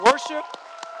worship.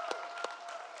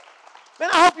 Man,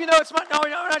 I hope you know we're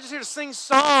not just here to sing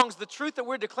songs, the truth that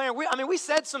we're declaring. We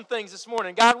said some things this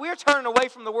morning. God, we're turning away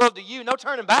from the world to you, no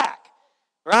turning back,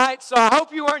 right? So I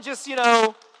hope you weren't just,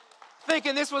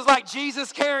 thinking this was like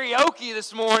Jesus karaoke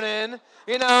this morning,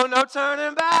 no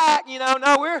turning back,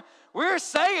 no, we're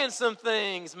saying some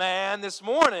things, man, this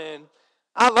morning.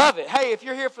 I love it. Hey, if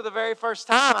you're here for the very first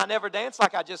time, I never danced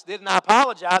like I just did, and I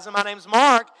apologize. And my name's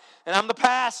Mark, and I'm the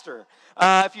pastor.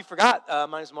 If you forgot,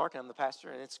 my name's Mark, and I'm the pastor,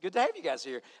 and it's good to have you guys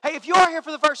here. Hey, if you are here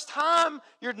for the first time,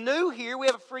 you're new here, we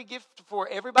have a free gift for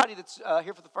everybody that's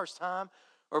here for the first time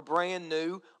or brand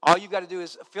new. All you've got to do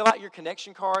is fill out your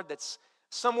connection card. That's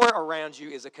somewhere around you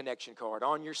is a connection card,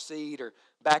 on your seat or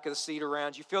back of the seat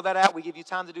around you. Fill that out. We give you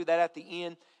time to do that at the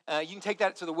end. You can take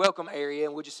that to the welcome area,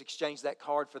 and we'll just exchange that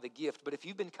card for the gift. But if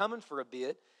you've been coming for a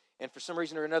bit, and for some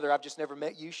reason or another, I've just never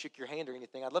met you, shook your hand or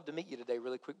anything, I'd love to meet you today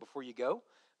really quick before you go.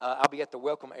 I'll be at the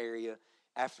welcome area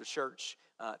after church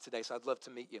today, so I'd love to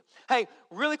meet you. Hey,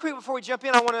 really quick before we jump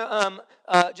in, I want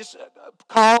to just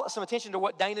call some attention to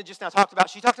what Dana just now talked about.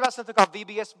 She talked about something called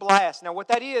VBS Blast. Now, what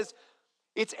that is,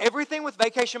 it's everything with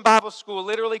Vacation Bible School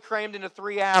literally crammed into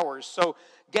 3 hours. So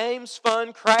games,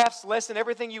 fun, crafts, lesson,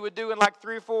 everything you would do in like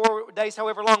 3 or 4 days,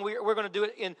 however long, we're going to do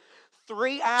it in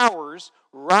 3 hours.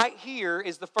 Right here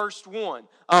is the first one.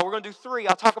 We're going to do 3.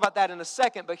 I'll talk about that in a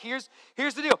second. But here's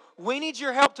the deal. We need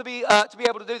your help to be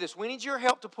able to do this. We need your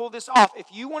help to pull this off. If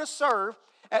you want to serve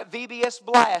at VBS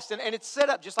Blast, and it's set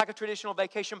up just like a traditional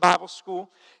Vacation Bible School.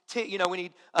 We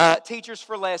need teachers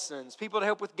for lessons, people to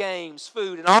help with games,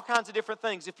 food, and all kinds of different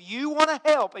things. If you want to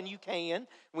help, and you can,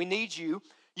 we need you,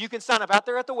 you can sign up out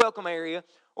there at the welcome area,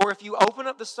 or if you open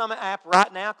up the Summit app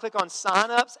right now, click on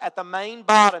Sign-ups. At the main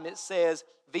bottom, it says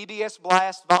VBS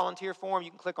Blast Volunteer Form. You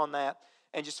can click on that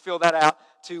and just fill that out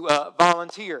to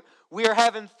volunteer. We are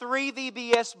having 3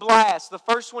 VBS Blasts. The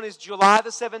first one is July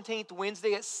the 17th,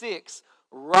 Wednesday at 6.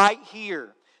 Right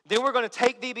here. Then we're going to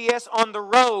take VBS on the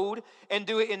road and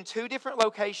do it in 2 different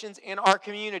locations in our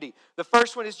community. The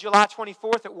first one is July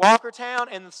 24th at Walkertown,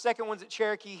 and the second one's at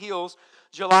Cherokee Hills,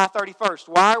 July 31st.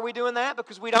 Why are we doing that?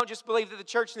 Because we don't just believe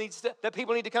that that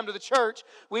people need to come to the church.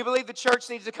 We believe the church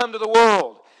needs to come to the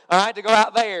world, all right, to go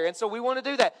out there. And so we want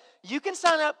to do that. You can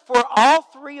sign up for all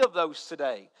 3 of those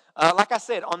today. Like I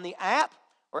said, on the app,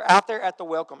 or out there at the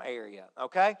welcome area,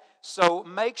 okay? So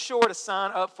make sure to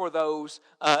sign up for those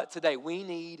today. We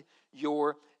need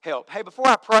your help. Hey, before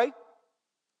I pray,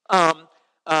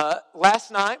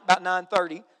 last night, about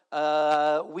 9:30,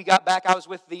 we got back. I was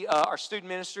with our student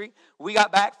ministry. We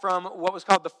got back from what was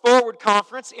called the Forward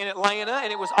Conference in Atlanta,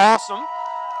 and it was awesome.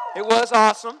 It was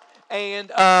awesome. And,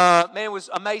 man, it was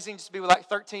amazing just to be with like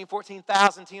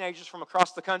 14,000 teenagers from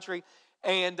across the country.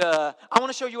 And I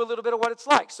want to show you a little bit of what it's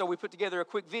like. So we put together a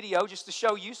quick video just to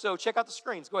show you. So check out the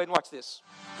screens. Go ahead and watch this.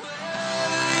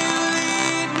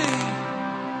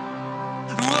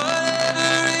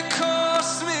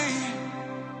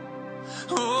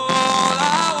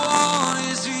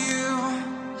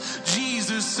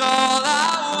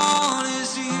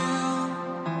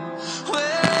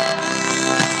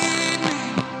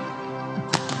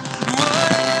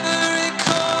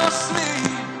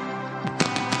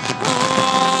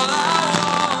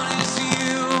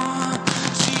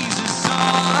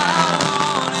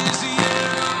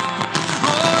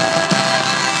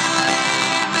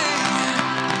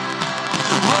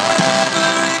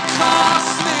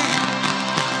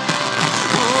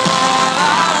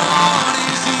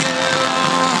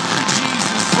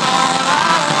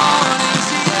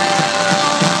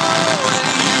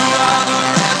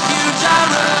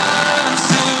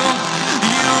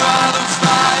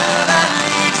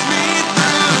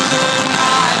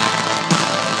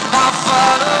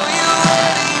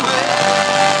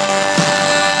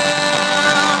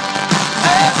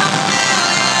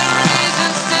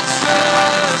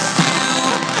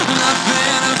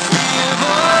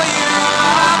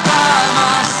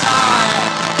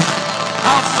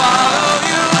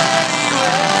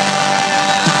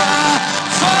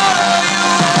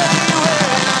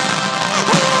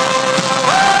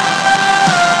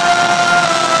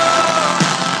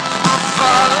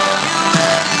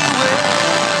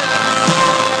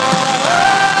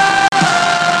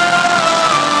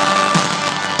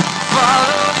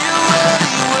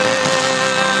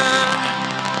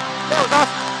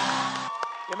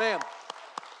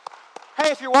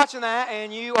 Watching that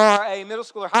and you are a middle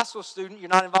school or high school student, you're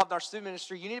not involved in our student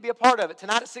ministry, you need to be a part of it.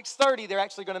 Tonight at 6:30, they're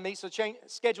actually going to meet, so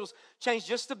schedules change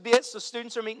just a bit, so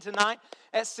students are meeting tonight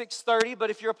at 6:30,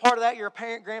 but if you're a part of that, you're a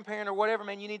parent, grandparent, or whatever,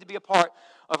 man, you need to be a part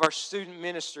of our student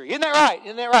ministry. Isn't that right?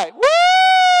 Isn't that right?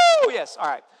 Woo! Yes, all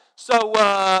right. So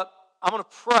to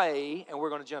pray, and we're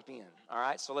going to jump in. All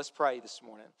right, so let's pray this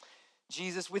morning.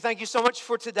 Jesus, we thank you so much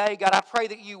for today. God, I pray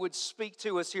that you would speak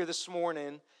to us here this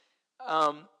morning.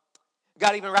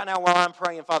 God, even right now while I'm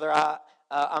praying, Father,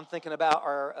 I'm thinking about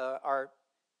our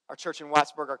church in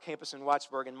Whitesburg, our campus in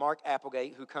Whitesburg, and Mark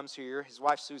Applegate, who comes here, his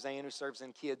wife Suzanne, who serves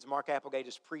in kids. Mark Applegate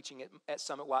is preaching at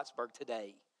Summit Whitesburg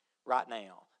today, right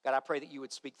now. God, I pray that you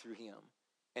would speak through him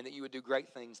and that you would do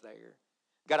great things there.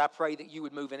 God, I pray that you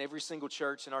would move in every single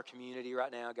church in our community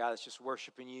right now, God, that's just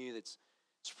worshiping you, that's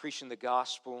preaching the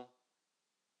gospel.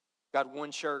 God,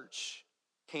 one church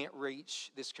can't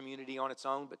reach this community on its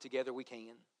own, but together we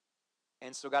can.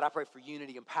 And so, God, I pray for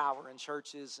unity and power in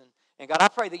churches. And God, I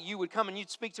pray that you would come and you'd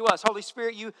speak to us. Holy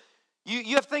Spirit, you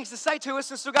have things to say to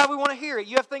us, and so, God, we want to hear it.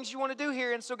 You have things you want to do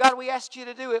here, and so, God, we ask you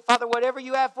to do it. Father, whatever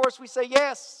you have for us, we say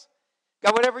yes.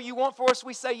 God, whatever you want for us,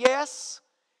 we say yes.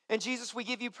 And Jesus, we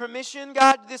give you permission.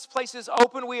 God, this place is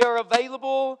open. We are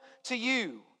available to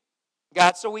you.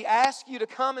 God, so we ask you to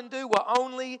come and do what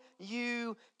only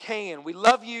you can. We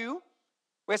love you.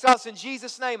 We ask this in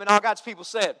Jesus' name, and all God's people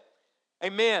said,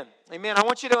 amen. Amen. I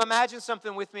want you to imagine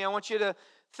something with me. I want you to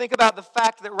think about the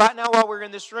fact that right now while we're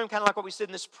in this room, kind of like what we said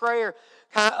in this prayer,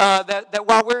 that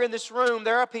while we're in this room,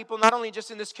 there are people not only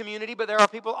just in this community, but there are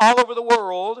people all over the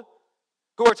world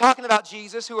who are talking about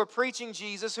Jesus, who are preaching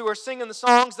Jesus, who are singing the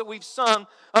songs that we've sung.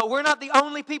 We're not the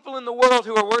only people in the world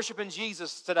who are worshiping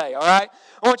Jesus today, all right?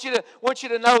 I want you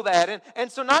to know that.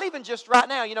 And so not even just right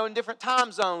now, in different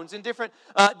time zones, in different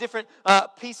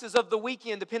pieces of the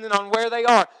weekend, depending on where they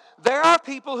are. There are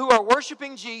people who are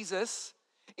worshiping Jesus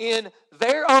in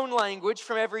their own language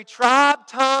from every tribe,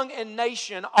 tongue, and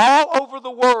nation all over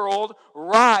the world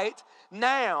right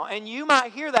now. And you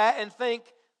might hear that and think,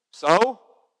 so?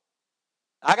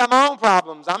 I got my own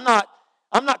problems. I'm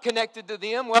not connected to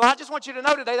them. Well, I just want you to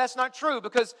know today that's not true,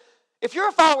 because if you're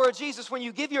a follower of Jesus, when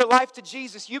you give your life to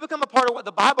Jesus, you become a part of what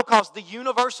the Bible calls the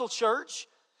universal church.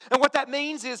 And what that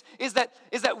means is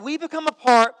that we become a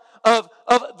part of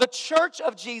the church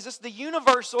of Jesus, the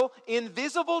universal,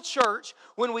 invisible church.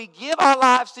 When we give our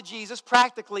lives to Jesus,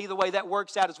 practically the way that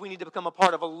works out is we need to become a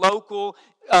part of a local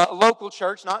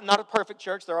church, not a perfect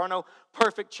church. There are no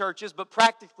perfect churches, but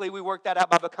practically we work that out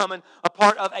by becoming a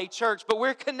part of a church. But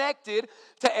we're connected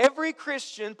to every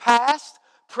Christian, past,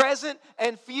 present,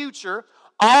 and future,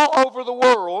 all over the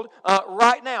world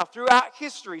right now, throughout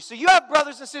history. So you have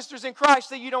brothers and sisters in Christ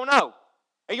that you don't know.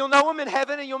 And you'll know them in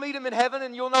heaven, and you'll meet them in heaven,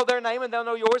 and you'll know their name, and they'll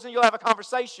know yours, and you'll have a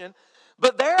conversation.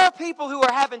 But there are people who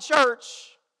are having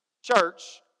church,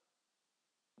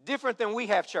 different than we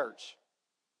have church.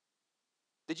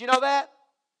 Did you know that?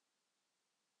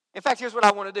 In fact, here's what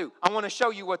I want to do. I want to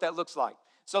show you what that looks like.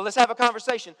 So let's have a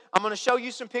conversation. I'm going to show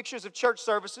you some pictures of church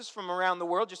services from around the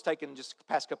world, just taken the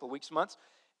past couple of weeks, months.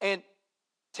 And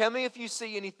tell me if you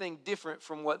see anything different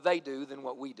from what they do than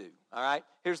what we do. All right?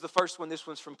 Here's the first one. This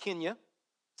one's from Kenya.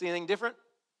 See anything different?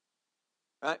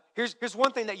 All right? Here's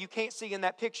one thing that you can't see in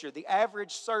that picture. The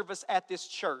average service at this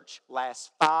church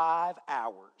lasts 5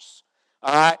 hours.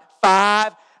 All right?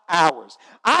 5 hours.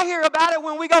 I hear about it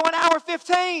when we go an hour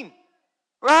 15.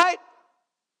 Right?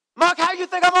 Mark, how do you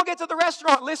think I'm going to get to the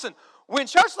restaurant? Listen, when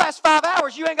church lasts 5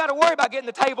 hours, you ain't got to worry about getting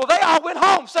the table. They all went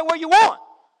home. Sit where you want.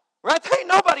 Right? There ain't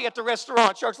nobody at the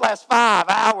restaurant. Church lasts 5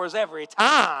 hours every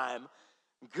time.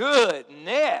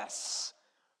 Goodness.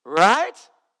 Right?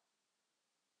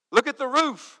 Look at the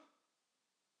roof.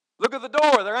 Look at the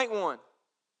door. There ain't one.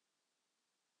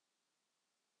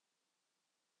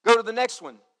 Go to the next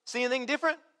one. See anything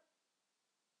different?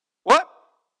 What?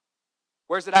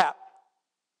 Where's it at?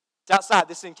 It's outside.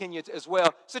 This is in Kenya as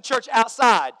well. It's a church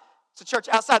outside. It's a church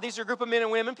outside. These are a group of men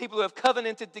and women, people who have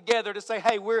covenanted together to say,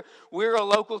 hey, we're a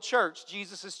local church.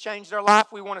 Jesus has changed our life.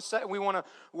 We want to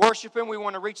worship Him. We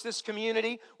want to reach this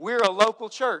community. We're a local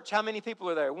church. How many people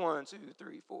are there? 1, 2,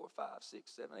 3, 4, 5,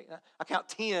 6, 7, 8, 9. I count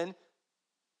 10.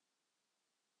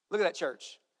 Look at that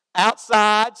church.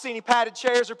 Outside. See any padded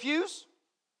chairs or pews?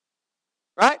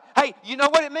 Right? Hey, you know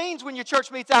what it means when your church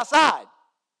meets outside?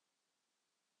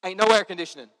 Ain't no air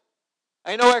conditioning.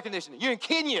 Ain't no air conditioning. You're in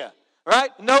Kenya, right?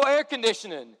 No air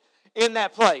conditioning in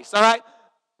that place, all right?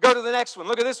 Go to the next one.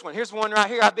 Look at this one. Here's one right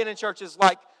here. I've been in churches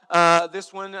like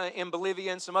this one in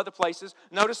Bolivia and some other places.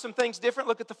 Notice some things different.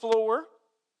 Look at the floor.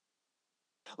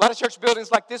 A lot of church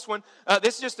buildings like this one,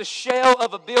 this is just a shell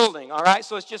of a building, all right?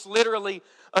 So it's just literally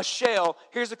a shell.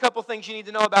 Here's a couple things you need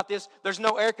to know about this. There's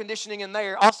no air conditioning in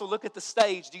there. Also, look at the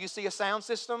stage. Do you see a sound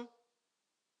system?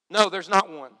 No, there's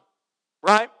not one,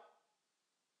 right?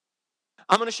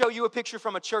 I'm going to show you a picture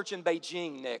from a church in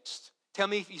Beijing next. Tell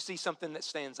me if you see something that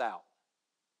stands out.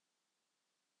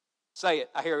 Say it.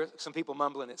 I hear some people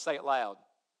mumbling it. Say it loud.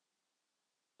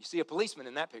 You see a policeman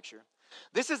in that picture.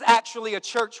 This is actually a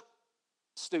church.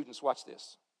 Students, watch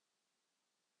this.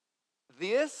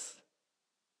 This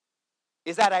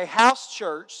is at a house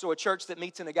church, so a church that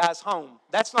meets in a guy's home.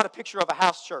 That's not a picture of a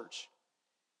house church.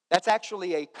 That's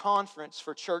actually a conference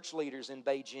for church leaders in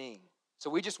Beijing. So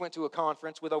we just went to a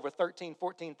conference with over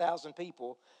 14,000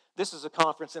 people. This is a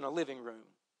conference in a living room.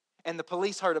 And the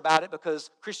police heard about it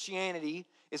because Christianity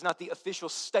is not the official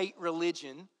state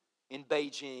religion in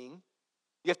Beijing.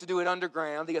 You have to do it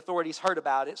underground. The authorities heard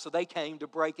about it, so they came to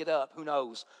break it up. Who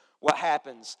knows what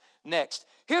happens next?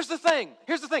 Here's the thing.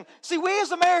 See, we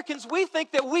as Americans, we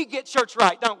think that we get church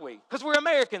right, don't we? Because we're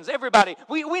Americans. Everybody,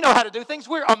 we know how to do things.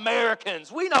 We're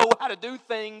Americans. We know how to do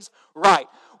things right.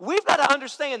 We've got to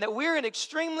understand that we're an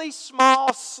extremely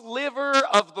small sliver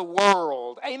of the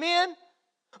world. Amen?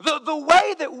 The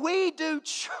way that we do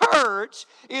church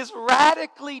is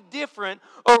radically different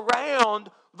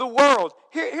around the world.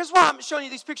 Here's why I'm showing you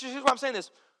these pictures. Here's why I'm saying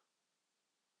this.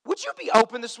 Would you be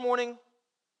open this morning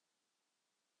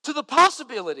to the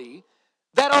possibility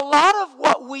that a lot of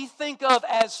what we think of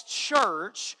as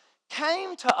church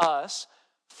came to us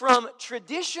from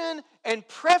tradition and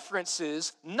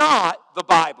preferences, not the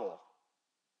Bible?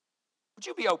 Would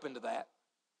you be open to that?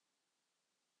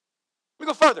 Let me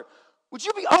go further. Would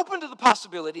you be open to the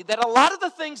possibility that a lot of the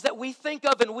things that we think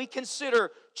of and we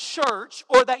consider church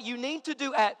or that you need to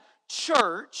do at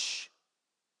church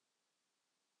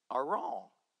are wrong?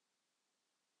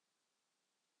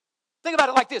 Think about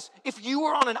it like this. If you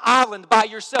were on an island by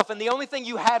yourself and the only thing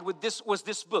you had with this was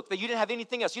this book, that you didn't have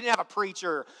anything else, you didn't have a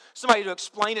preacher, somebody to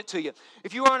explain it to you.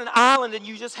 If you were on an island and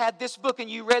you just had this book and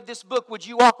you read this book, would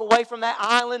you walk away from that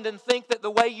island and think that the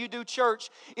way you do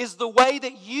church is the way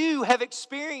that you have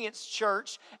experienced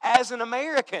church as an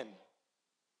American?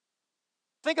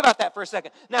 Think about that for a second.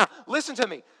 Now, listen to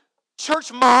me.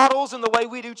 Church models and the way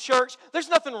we do church, there's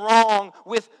nothing wrong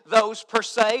with those per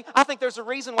se. I think there's a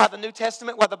reason why the New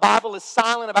Testament, why the Bible is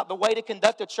silent about the way to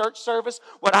conduct a church service.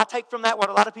 What I take from that, what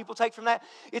a lot of people take from that,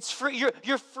 it's free.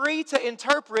 You're free to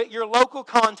interpret your local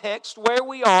context, where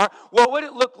we are. What would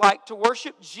it look like to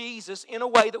worship Jesus in a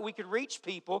way that we could reach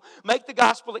people, make the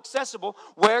gospel accessible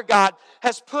where God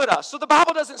has put us? So the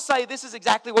Bible doesn't say this is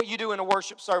exactly what you do in a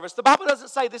worship service. The Bible doesn't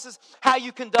say this is how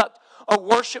you conduct a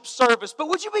worship service. But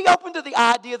would you be open to the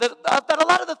idea that a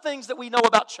lot of the things that we know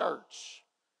about church,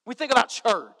 we think about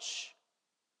church,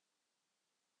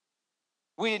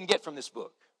 we didn't get from this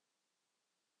book?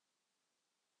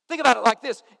 Think about it like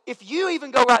this. If you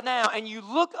even go right now and you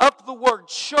look up the word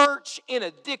church in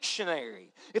a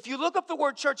dictionary, if you look up the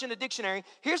word church in a dictionary,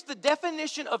 here's the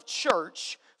definition of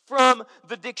church from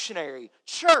the dictionary.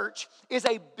 Church is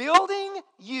a building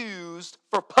used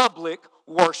for public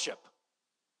worship.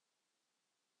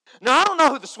 Now, I don't know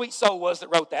who the sweet soul was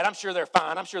that wrote that. I'm sure they're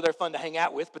fine. I'm sure they're fun to hang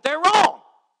out with, but they're wrong.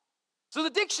 So the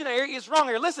dictionary is wrong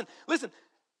here. Listen.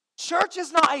 Church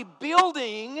is not a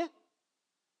building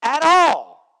at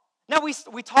all. Now,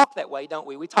 we talk that way, don't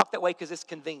we? We talk that way because it's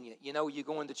convenient. You know, you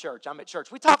go into church. I'm at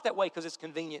church. We talk that way because it's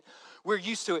convenient. We're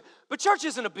used to it. But church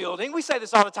isn't a building. We say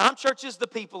this all the time. Church is the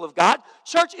people of God.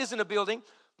 Church isn't a building.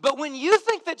 But when you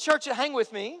think that church, hang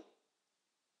with me,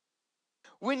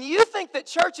 when you think that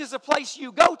church is a place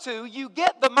you go to, you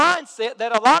get the mindset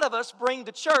that a lot of us bring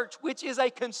to church, which is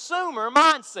a consumer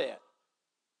mindset.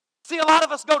 See, a lot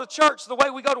of us go to church the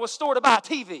way we go to a store to buy a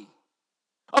TV.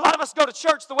 A lot of us go to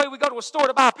church the way we go to a store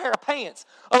to buy a pair of pants.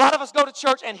 A lot of us go to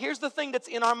church, and here's the thing that's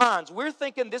in our minds. We're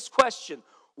thinking this question: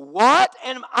 what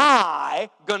am I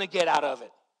going to get out of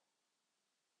it?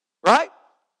 Right?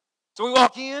 So we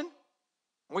walk in,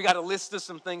 we got a list of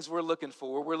some things we're looking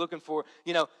for. We're looking for,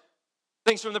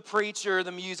 things from the preacher,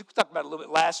 the music. We talked about it a little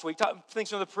bit last week. Things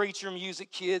from the preacher,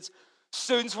 music, kids,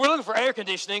 students. We're looking for air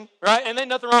conditioning, right? And there's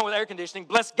nothing wrong with air conditioning.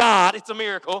 Bless God, it's a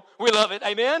miracle. We love it.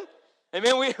 Amen?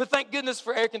 Amen. We thank goodness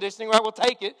for air conditioning, right? We'll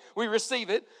take it. We receive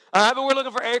it. All right, but we're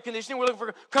looking for air conditioning. We're looking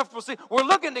for comfortable seats. We're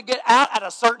looking to get out at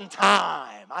a certain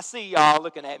time. I see y'all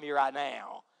looking at me right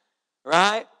now,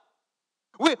 right?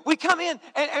 We come in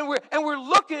and we're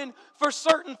looking for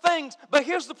certain things, but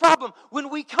here's the problem. When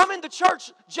we come into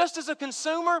church just as a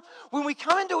consumer, when we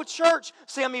come into a church,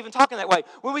 see, I'm even talking that way.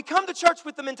 When we come to church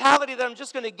with the mentality that I'm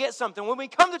just going to get something, when we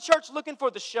come to church looking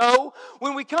for the show,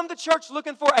 when we come to church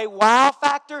looking for a wow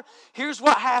factor, here's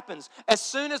what happens. As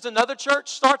soon as another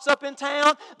church starts up in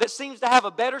town that seems to have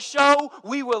a better show,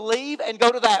 we will leave and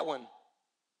go to that one.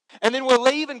 And then we'll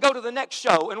leave and go to the next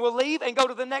show. And we'll leave and go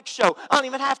to the next show. I don't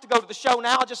even have to go to the show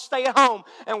now. I'll just stay at home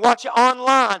and watch it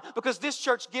online because this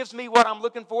church gives me what I'm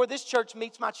looking for. This church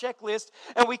meets my checklist.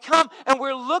 And we come and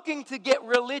we're looking to get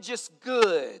religious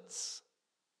goods.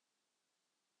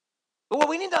 But what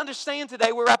we need to understand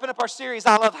today, we're wrapping up our series,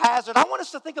 I Love Hazard. I want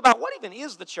us to think about what even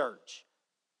is the church.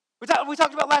 We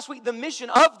talked about last week the mission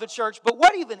of the church, but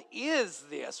what even is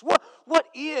this? What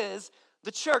is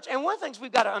the church? And one of the things we've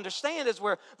got to understand as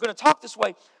we're going to talk this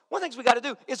way, one of the things we've got to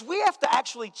do is we have to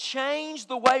actually change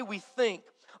the way we think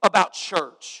about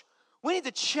church. We need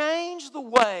to change the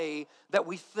way that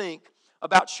we think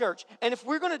about church. And if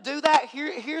we're going to do that,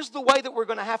 here's the way that we're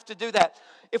going to have to do that.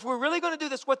 If we're really going to do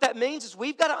this, what that means is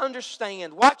we've got to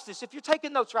understand, watch this, if you're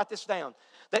taking notes, write this down,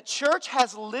 that church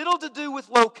has little to do with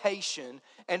location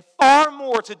and far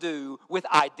more to do with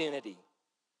identity.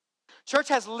 Church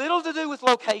has little to do with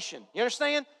location. You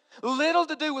understand? Little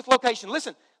to do with location.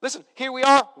 Listen, here we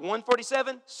are,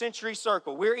 147 Century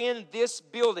Circle. We're in this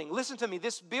building. Listen to me,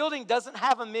 this building doesn't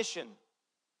have a mission.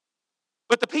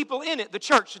 But the people in it, the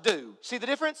church, do. See the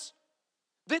difference?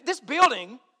 This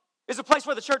building is a place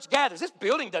where the church gathers. This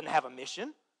building doesn't have a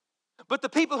mission. But the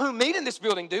people who meet in this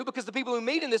building do, because the people who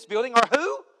meet in this building are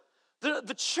who?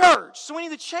 The church. So we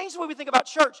need to change the way we think about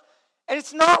church. And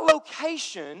it's not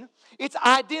location, it's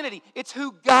identity. It's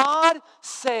who God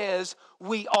says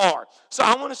we are. So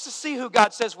I want us to see who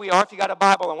God says we are. If you got a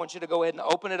Bible, I want you to go ahead and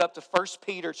open it up to 1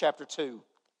 Peter chapter 2.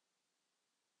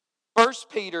 1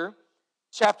 Peter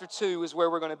chapter 2 is where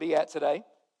we're going to be at today.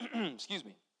 Excuse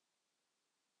me.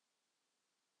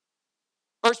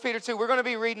 1 Peter 2, we're going to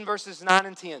be reading verses 9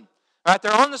 and 10. All right,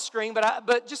 they're on the screen,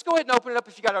 but just go ahead and open it up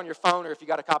if you got it on your phone or if you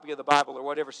got a copy of the Bible or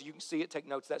whatever so you can see it, take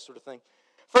notes, that sort of thing.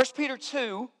 1 Peter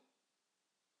 2,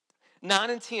 9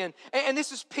 and 10. And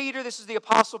this is Peter, this is the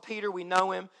Apostle Peter, we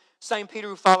know him. Same Peter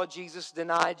who followed Jesus,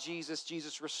 denied Jesus,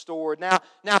 Jesus restored.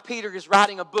 Now Peter is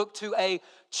writing a book to a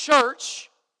church.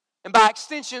 And by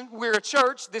extension, we're a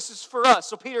church. This is for us.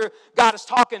 So God is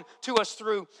talking to us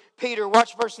through Peter.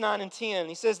 Watch verse 9 and 10.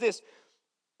 He says this,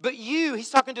 but you, he's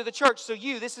talking to the church, so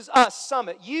you, this is us,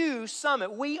 Summit. You,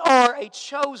 Summit, we are a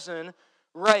chosen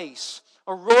race,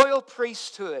 a royal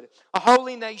priesthood, a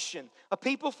holy nation, a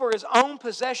people for his own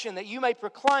possession, that you may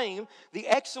proclaim the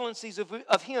excellencies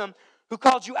of him who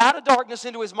called you out of darkness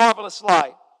into his marvelous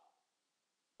light.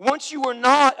 Once you were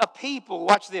not a people,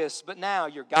 watch this, but now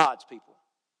you're God's people.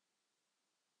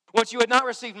 Once you had not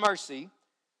received mercy,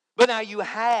 but now you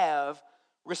have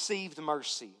received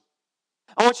mercy.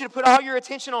 I want you to put all your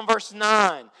attention on verse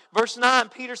 9. Verse 9,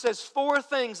 Peter says 4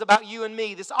 things about you and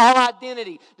me. This all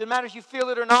identity. Doesn't matter if you feel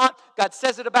it or not. God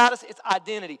says it about us. It's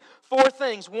identity. 4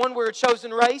 things. 1, we're a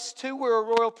chosen race. 2, we're a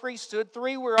royal priesthood.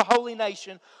 3, we're a holy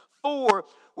nation. 4,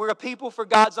 we're a people for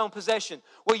God's own possession.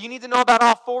 What you need to know about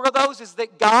all 4 of those is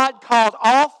that God called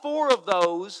all 4 of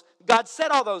those, God said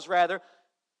all those rather,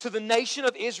 to the nation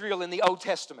of Israel in the Old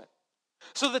Testament.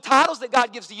 So the titles that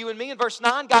God gives to you and me in verse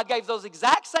 9, God gave those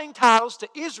exact same titles to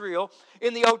Israel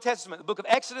in the Old Testament. The book of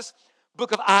Exodus,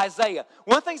 book of Isaiah.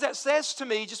 One of the things that says to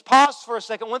me, just pause for a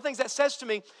second, one of the things that says to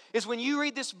me is when you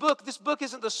read this book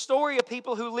isn't the story of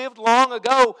people who lived long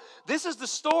ago. This is the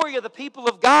story of the people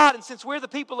of God, and since we're the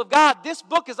people of God, this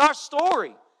book is our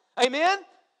story. Amen?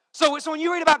 So when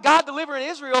you read about God delivering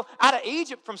Israel out of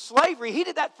Egypt from slavery, He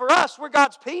did that for us. We're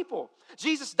God's people.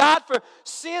 Jesus died for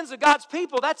sins of God's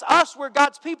people. That's us. We're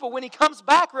God's people. When He comes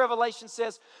back, Revelation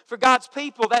says, for God's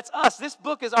people, that's us. This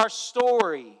book is our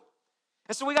story.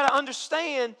 And so we got to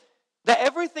understand that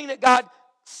everything that God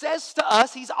says to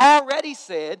us, He's already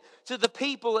said to the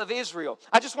people of Israel.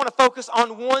 I just want to focus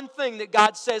on one thing that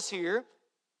God says here.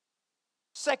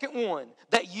 Second one,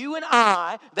 that you and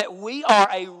I, that we are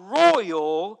a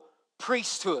royal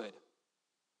priesthood.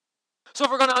 So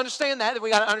if we're going to understand that, then we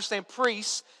got to understand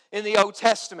priests in the Old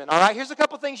Testament. All right, here's a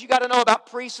couple things you got to know about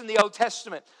priests in the Old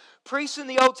Testament. Priests in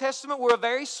the Old Testament were a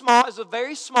very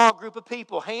small group of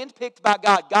people, handpicked by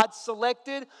God. God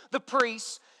selected the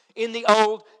priests in the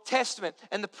Old Testament.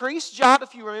 And the priest's job,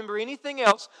 if you remember anything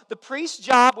else, the priest's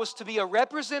job was to be a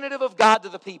representative of God to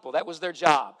the people. That was their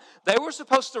job. They were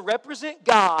supposed to represent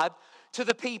God to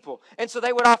the people. And so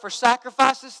they would offer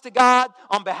sacrifices to God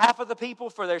on behalf of the people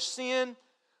for their sin.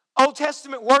 Old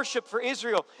Testament worship for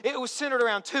Israel, it was centered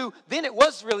around it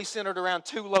was really centered around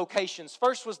 2 locations.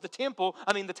 First was the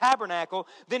tabernacle,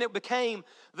 then it became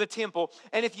the temple.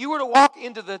 And if you were to walk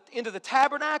into the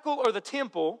tabernacle or the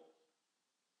temple,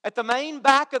 at the main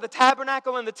back of the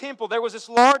tabernacle and the temple, there was this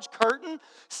large curtain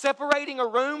separating a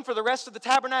room for the rest of the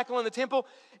tabernacle and the temple.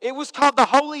 It was called the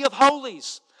Holy of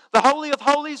Holies. The Holy of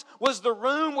Holies was the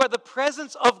room where the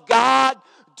presence of God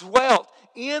dwelt.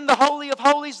 In the Holy of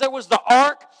Holies, there was the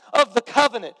Ark of the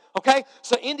Covenant. Okay?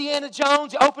 So Indiana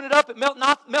Jones, you open it up, it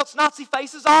melts Nazi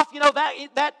faces off. You know,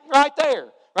 that right there.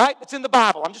 Right? It's in the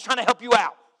Bible. I'm just trying to help you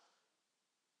out.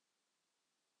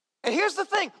 And here's the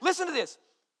thing. Listen to this.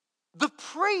 the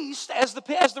priest, as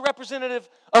the representative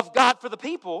of God for the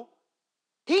people,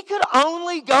 he could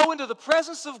only go into the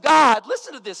presence of God,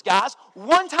 listen to this, guys,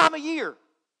 one time a year.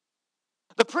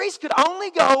 The priest could only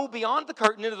go beyond the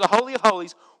curtain into the Holy of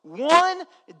Holies one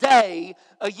day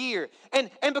a year.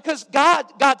 And because God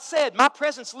said, my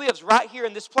presence lives right here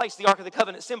in this place, the Ark of the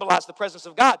Covenant symbolized the presence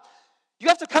of God. You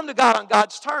have to come to God on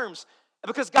God's terms.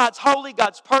 Because God's holy,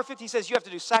 God's perfect. He says you have to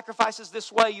do sacrifices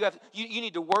this way. You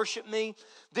need to worship me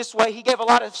this way. He gave a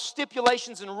lot of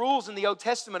stipulations and rules in the Old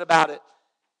Testament about it.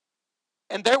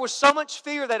 And there was so much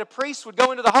fear that a priest would go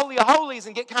into the Holy of Holies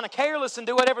and get kind of careless and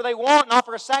do whatever they want and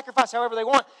offer a sacrifice however they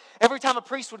want. Every time a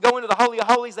priest would go into the Holy of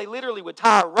Holies, they literally would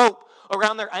tie a rope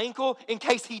around their ankle in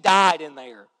case he died in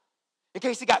there. In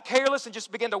case he got careless and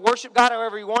just began to worship God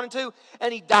however he wanted to,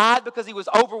 and he died because he was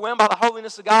overwhelmed by the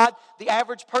holiness of God, the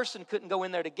average person couldn't go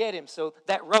in there to get him, so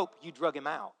that rope, you drug him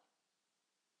out.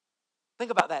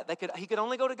 Think about that. He could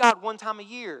only go to God one time a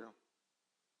year.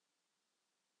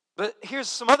 But here's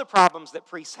some other problems that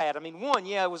priests had. I mean, one,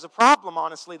 it was a problem,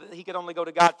 honestly, that he could only go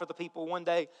to God for the people one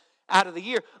day out of the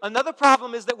year. Another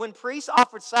problem is that when priests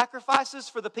offered sacrifices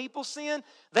for the people's sin,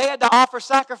 they had to offer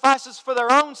sacrifices for their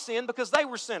own sin because they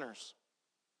were sinners.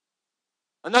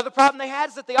 Another problem they had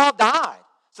is that they all died.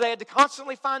 So they had to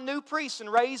constantly find new priests and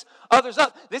raise others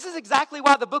up. This is exactly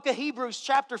why the book of Hebrews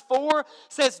chapter 4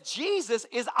 says Jesus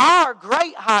is our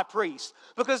great high priest.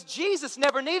 Because Jesus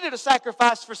never needed a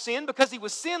sacrifice for sin because he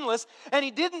was sinless and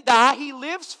he didn't die. He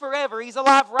lives forever. He's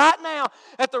alive right now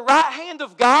at the right hand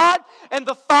of God. And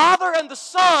the Father and the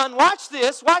Son, watch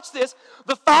this.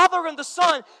 The Father and the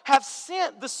Son have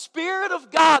sent the Spirit of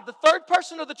God, the third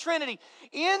person of the Trinity,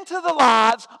 into the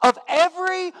lives of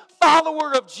every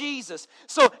follower of Jesus.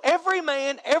 So every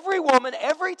man, every woman,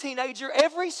 every teenager,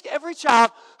 every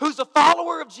child who's a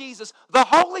follower of Jesus, the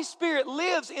Holy Spirit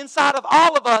lives inside of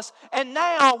all of us, and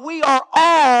now we are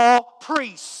all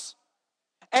priests.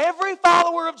 Every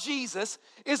follower of Jesus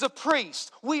is a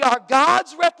priest. We are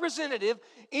God's representative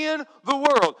in the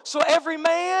world. So every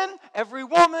man, every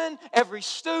woman, every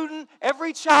student,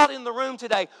 every child in the room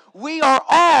today, we are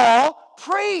all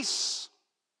priests.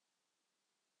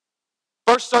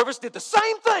 First service did the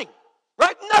same thing,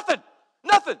 right?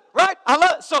 Nothing, right?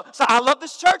 I love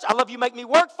this church. I love you make me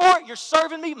work for it. You're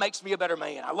serving me, makes me a better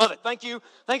man. I love it. Thank you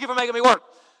for making me work,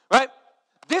 right?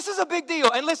 This is a big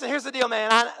deal. And listen, here's the deal,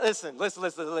 man. Listen.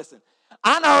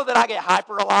 I know that I get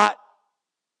hyper a lot.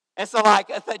 And so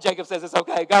Jacob says it's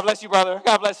okay. God bless you, brother.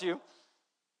 God bless you.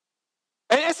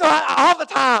 And so all the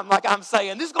time, I'm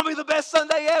saying, this is going to be the best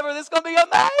Sunday ever. This is going to be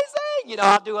amazing.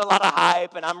 I do a lot of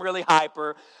hype, and I'm really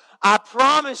hyper. I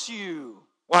promise you,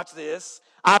 watch this,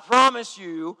 I promise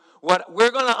you what we're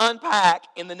going to unpack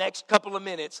in the next couple of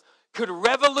minutes could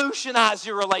revolutionize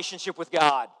your relationship with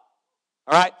God.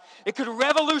 All right? It could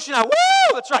revolutionize.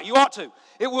 Woo! That's right, you ought to.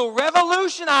 It will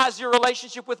revolutionize your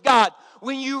relationship with God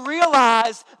when you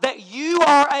realize that you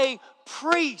are a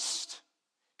priest.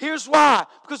 Here's why.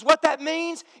 Because what that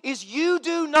means is you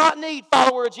do not need,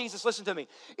 follower of Jesus, listen to me.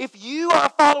 If you are a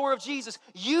follower of Jesus,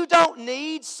 you don't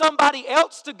need somebody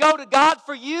else to go to God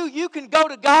for you. You can go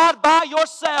to God by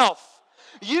yourself.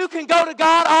 You can go to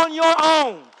God on your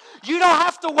own. You don't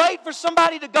have to wait for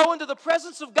somebody to go into the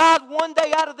presence of God one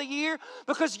day out of the year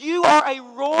because you are a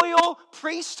royal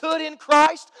priesthood in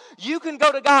Christ. You can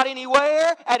go to God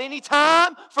anywhere, at any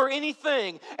time, for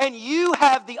anything. And you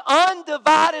have the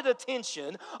undivided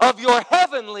attention of your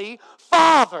heavenly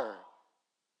Father.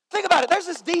 Think about it. There's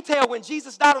this detail when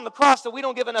Jesus died on the cross that we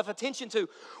don't give enough attention to.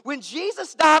 When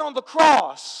Jesus died on the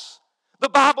cross, the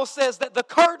Bible says that the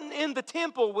curtain in the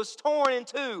temple was torn in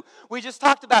two. We just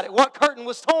talked about it. What curtain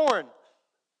was torn?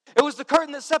 It was the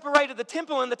curtain that separated the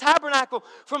temple and the tabernacle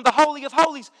from the Holy of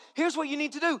Holies. Here's what you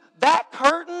need to do. That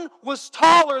curtain was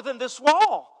taller than this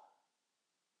wall.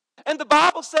 And the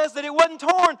Bible says that it wasn't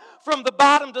torn from the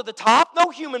bottom to the top.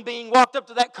 No human being walked up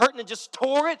to that curtain and just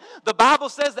tore it. The Bible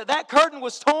says that that curtain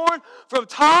was torn from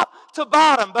top to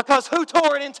bottom because who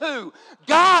tore it in two?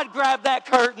 God grabbed that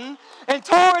curtain and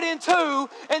tore it in two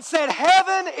and said,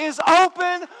 heaven is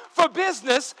open for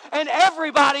business and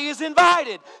everybody is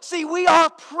invited. See, we are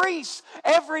priests.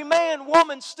 Every man,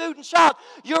 woman, student, child.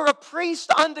 You're a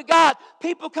priest unto God.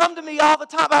 People come to me all the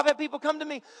time. I've had people come to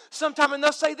me sometime and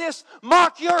they'll say this,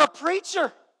 Mark, you're a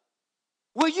preacher.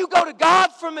 Will you go to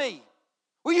God for me?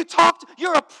 Will you talk to,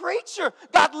 you're a preacher.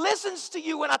 God listens to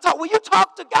you when I talk. Will you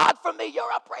talk to God for me? You're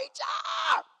a preacher.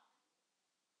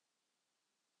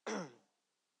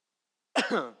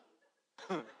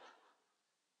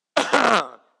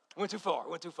 Went too far.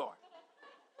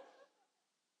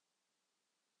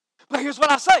 But here's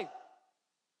what I say.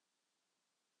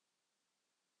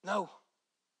 No.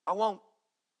 I won't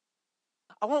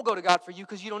go to God for you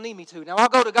because you don't need me to. Now, I'll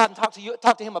go to God and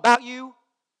talk to Him about you,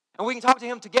 and we can talk to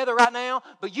Him together right now,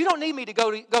 but you don't need me to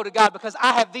go to God because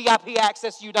I have VIP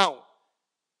access, you don't.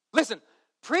 Listen,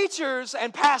 preachers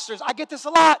and pastors, I get this a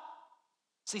lot.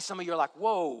 See, some of you are like,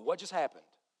 whoa, what just happened?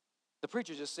 The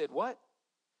preacher just said, what?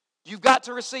 You've got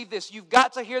to receive this. You've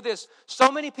got to hear this.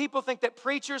 So many people think that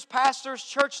preachers, pastors,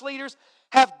 church leaders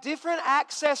have different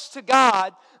access to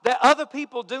God that other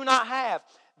people do not have.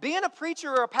 Being a preacher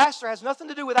or a pastor has nothing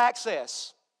to do with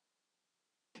access.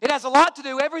 It has a lot to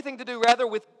do, everything to do rather,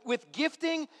 with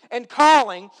gifting and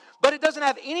calling, but it doesn't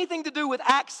have anything to do with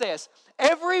access.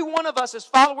 Every one of us as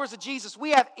followers of Jesus,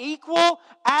 we have equal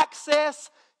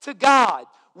access to God.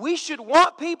 We should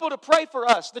want people to pray for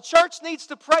us. The church needs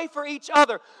to pray for each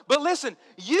other. But listen,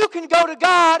 you can go to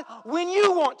God when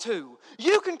you want to.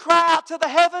 You can cry out to the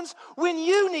heavens when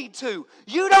you need to.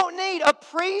 You don't need a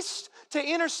priest to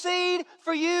intercede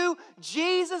for you.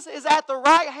 Jesus is at the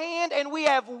right hand, and we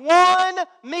have one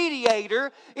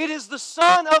mediator. It is the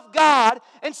Son of God.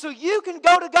 And so you can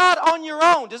go to God on your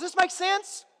own. Does this make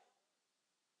sense?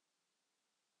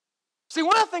 See,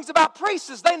 one of the things about priests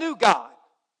is they knew God.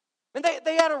 And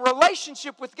they had a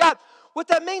relationship with God. What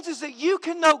that means is that you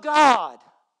can know God.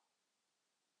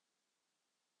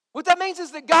 What that means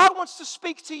is that God wants to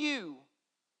speak to you.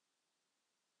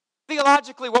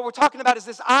 Theologically, what we're talking about is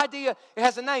this idea, it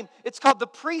has a name. It's called the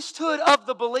priesthood of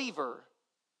the believer.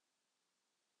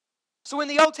 So in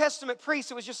the Old Testament priests,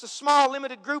 it was just a small,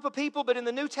 limited group of people, but in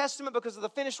the New Testament, because of the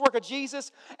finished work of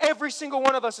Jesus, every single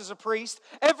one of us is a priest.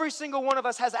 Every single one of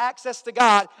us has access to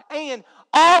God. And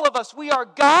all of us, we are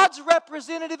God's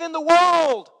representative in the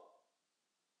world.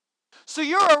 So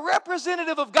you're a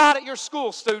representative of God at your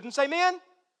school, students. Amen?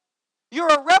 You're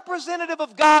a representative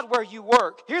of God where you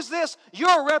work. Here's this.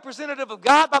 You're a representative of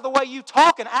God by the way you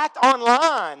talk and act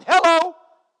online. Hello?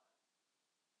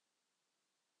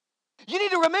 You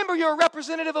need to remember you're a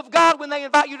representative of God when they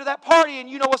invite you to that party and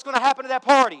you know what's going to happen to that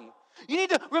party. You need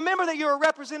to remember that you're a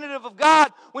representative of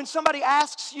God when somebody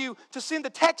asks you to send a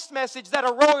text message that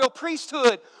a royal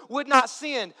priesthood would not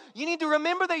send. You need to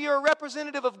remember that you're a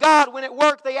representative of God when at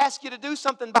work they ask you to do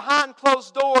something behind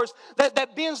closed doors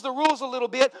that bends the rules a little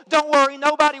bit. Don't worry,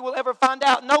 nobody will ever find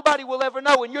out. Nobody will ever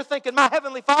know. And you're thinking, my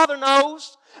Heavenly Father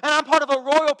knows. And I'm part of a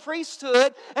royal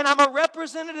priesthood. And I'm a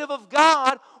representative of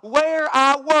God where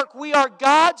I work. We are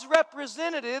God's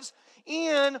representatives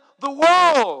in the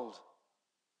world.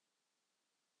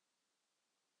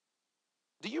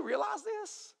 Do you realize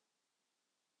this?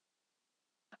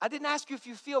 I didn't ask you if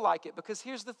you feel like it because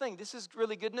here's the thing. This is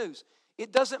really good news.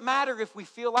 It doesn't matter if we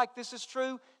feel like this is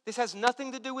true. This has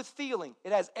nothing to do with feeling.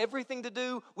 It has everything to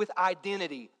do with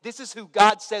identity. This is who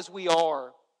God says we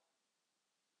are.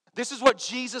 This is what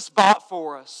Jesus bought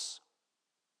for us.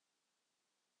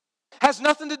 Has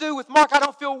nothing to do with, Mark, I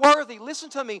don't feel worthy. Listen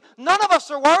to me. None of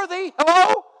us are worthy.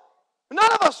 Hello?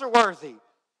 None of us are worthy.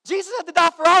 Jesus had to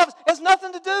die for all of us. It has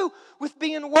nothing to do with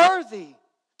being worthy.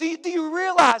 Do you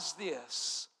realize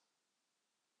this?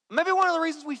 Maybe one of the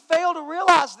reasons we fail to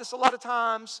realize this a lot of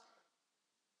times,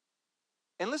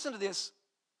 and listen to this,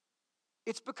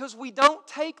 it's because we don't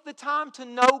take the time to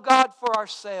know God for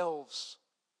ourselves.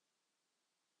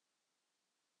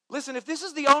 Listen, if this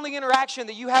is the only interaction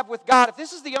that you have with God, if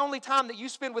this is the only time that you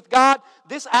spend with God,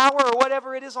 this hour or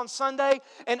whatever it is on Sunday,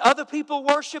 and other people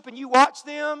worship and you watch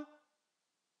them,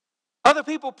 other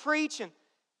people preach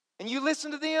and you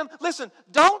listen to them. Listen,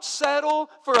 don't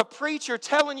settle for a preacher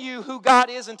telling you who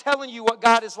God is and telling you what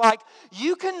God is like.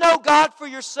 You can know God for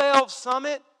yourself,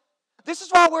 Summit. This is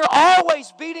why we're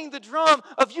always beating the drum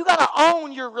of you got to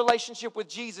own your relationship with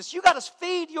Jesus. You got to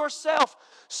feed yourself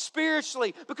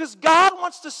spiritually because God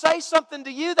wants to say something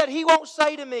to you that He won't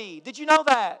say to me. Did you know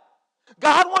that?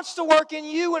 God wants to work in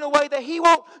you in a way that He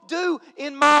won't do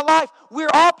in my life. We're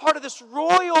all part of this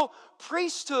royal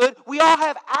priesthood. We all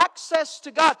have access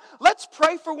to God. Let's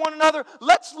pray for one another.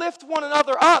 Let's lift one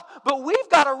another up. But we've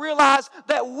got to realize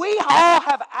that we all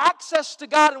have access to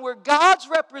God and we're God's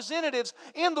representatives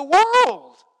in the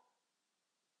world.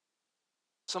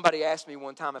 Somebody asked me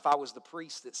one time if I was the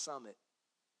priest at Summit.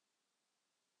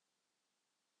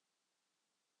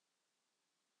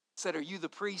 Said, are you the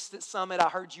priest at Summit? I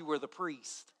heard you were the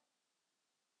priest.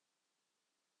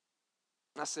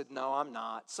 And I said, no, I'm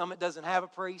not. Summit doesn't have a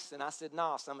priest. And I said,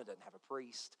 no, Summit doesn't have a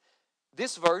priest.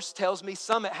 This verse tells me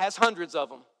Summit has hundreds of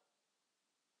them.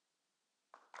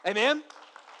 Amen?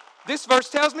 This verse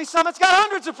tells me Summit's got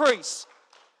hundreds of priests.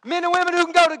 Men and women who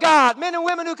can go to God. Men and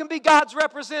women who can be God's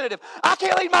representative. I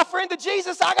can't lead my friend to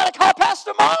Jesus. I got to call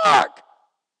Pastor Mark.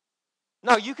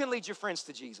 No, you can lead your friends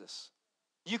to Jesus.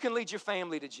 You can lead your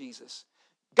family to Jesus.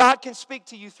 God can speak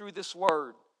to you through this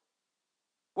word.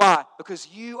 Why? Because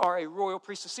you are a royal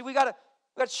priesthood. See, we got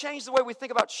to change the way we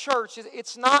think about church.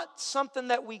 It's not something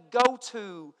that we go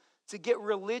to get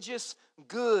religious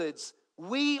goods.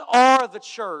 We are the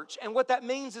church. And what that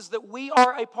means is that we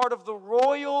are a part of the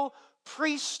royal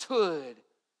priesthood.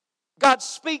 God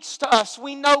speaks to us.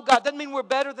 We know God. Doesn't mean we're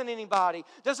better than anybody.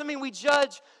 Doesn't mean we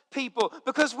judge people.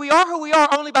 Because we are who we are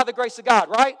only by the grace of God,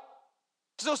 right?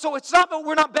 So it's not that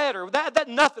we're not better. That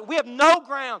nothing. We have no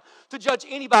ground to judge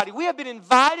anybody. We have been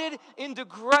invited into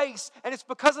grace. And it's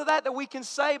because of that we can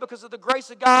say, because of the grace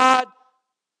of God,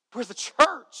 we're the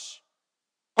church.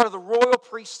 Part of the royal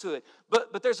priesthood.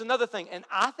 But there's another thing. And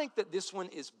I think that this one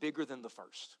is bigger than the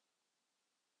first.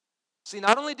 See,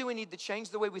 not only do we need to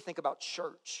change the way we think about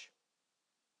church.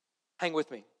 Hang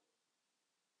with me.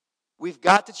 We've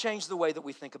got to change the way that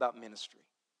we think about ministry.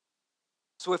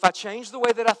 So if I change the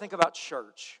way that I think about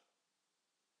church,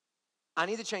 I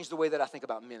need to change the way that I think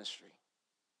about ministry.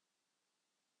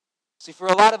 See, for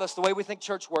a lot of us, the way we think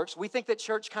church works, we think that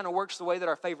church kind of works the way that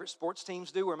our favorite sports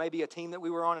teams do, or maybe a team that we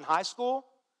were on in high school,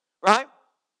 right?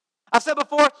 I've said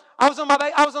before, I was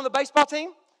on the baseball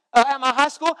team at my high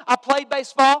school. I played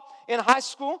baseball in high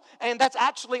school, and that's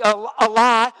actually a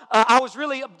lie. I was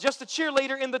really just a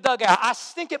cheerleader in the dugout. I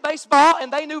stink at baseball,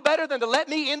 and they knew better than to let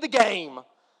me in the game.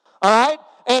 All right?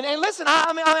 And listen,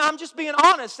 I'm just being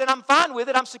honest, and I'm fine with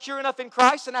it. I'm secure enough in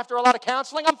Christ, and after a lot of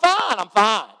counseling, I'm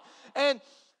fine.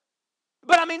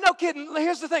 But I mean, no kidding.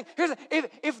 Here's the thing.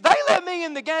 If they let me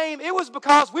in the game, it was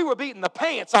because we were beating the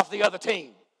pants off the other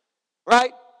team,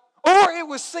 right? Or it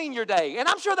was senior day, and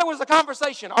I'm sure there was a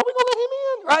conversation. Are we going to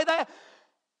let him in? Right?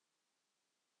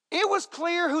 It was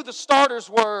clear who the starters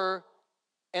were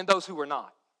and those who were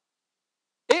not.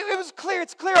 It was clear.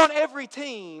 It's clear on every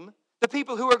team. The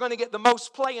people who are going to get the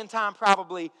most playing time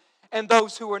probably, and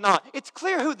those who are not. It's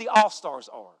clear who the all-stars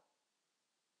are,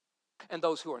 and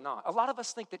those who are not. A lot of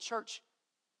us think that church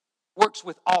works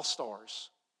with all-stars.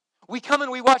 We come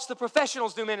and we watch the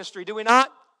professionals do ministry, do we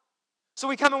not? So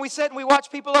we come and we sit and we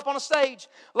watch people up on a stage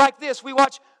like this. We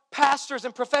watch pastors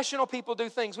and professional people do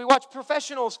things. We watch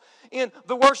professionals in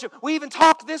the worship. We even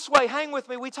talk this way. Hang with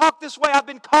me. We talk this way. I've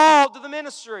been called to the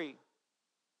ministry.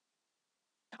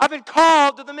 I've been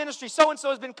called to the ministry. So-and-so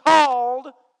has been called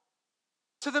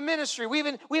to the ministry. We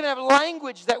even have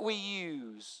language that we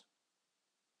use.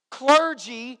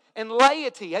 Clergy and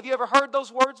laity. Have you ever heard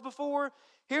those words before?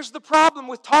 Here's the problem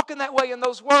with talking that way in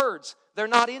those words. They're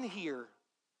not in here.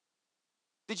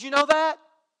 Did you know that?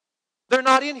 They're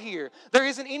not in here. There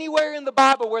isn't anywhere in the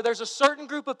Bible where there's a certain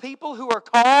group of people who are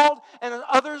called and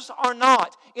others are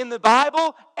not. In the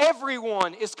Bible,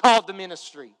 everyone is called to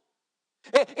ministry.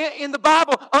 In the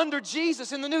Bible, under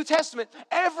Jesus, in the New Testament,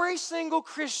 every single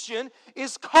Christian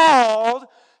is called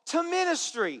to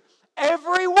ministry.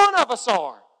 Every one of us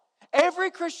are. Every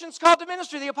Christian's called to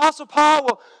ministry. The Apostle Paul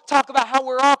will talk about how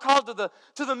we're all called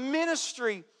to the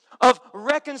ministry of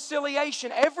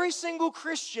reconciliation. Every single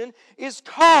Christian is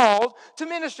called to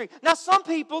ministry. Now, some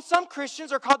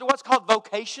Christians are called to what's called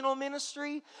vocational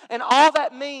ministry, and all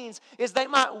that means is they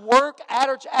might work at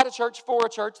a church for a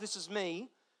church. This is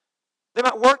me. They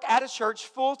might work at a church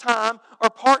full-time or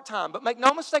part-time. But make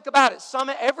no mistake about it,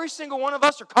 every single one of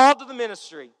us are called to the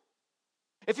ministry.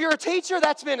 If you're a teacher,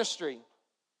 that's ministry.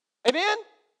 Amen?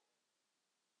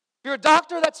 If you're a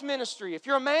doctor, that's ministry. If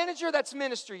you're a manager, that's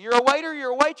ministry. You're a waiter,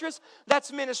 you're a waitress,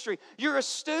 that's ministry. You're a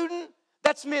student,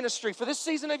 that's ministry. For this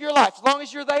season of your life, as long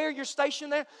as you're there, you're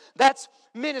stationed there, that's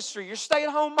ministry. You're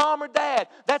stay-at-home mom or dad,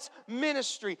 that's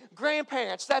ministry.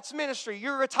 Grandparents, that's ministry.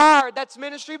 You're retired, that's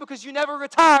ministry because you never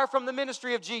retire from the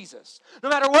ministry of Jesus. No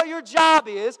matter what your job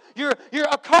is, you're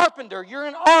a carpenter, you're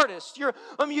an artist, you're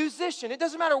a musician. It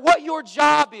doesn't matter what your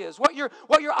job is, what your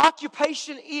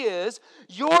occupation is,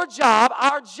 your job,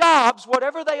 our jobs,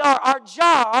 whatever they are, our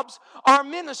jobs are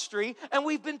ministry, and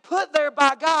we've been put there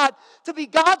by God to be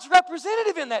God's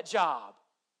representative in that job.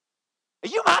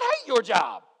 You might hate your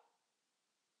job,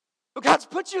 but God's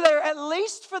put you there at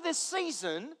least for this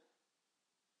season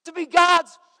to be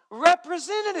God's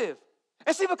representative.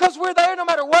 And see, because we're there no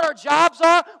matter what our jobs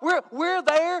are, we're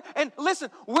there. And listen,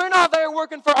 we're not there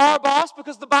working for our boss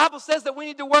because the Bible says that we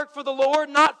need to work for the Lord,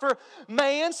 not for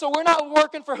man. So we're not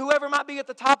working for whoever might be at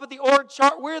the top of the org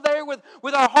chart. We're there with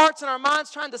our hearts and our minds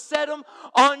trying to set them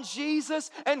on Jesus.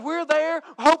 And we're there,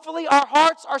 hopefully our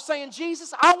hearts are saying,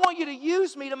 Jesus, I want you to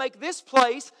use me to make this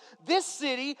place, this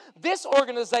city, this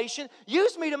organization,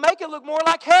 use me to make it look more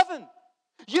like heaven.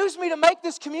 Use me to make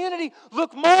this community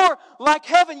look more like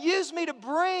heaven. Use me to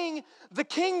bring the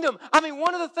kingdom. I mean,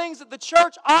 one of the things that the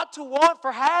church ought to want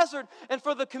for Hazard and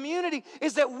for the community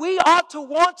is that we ought to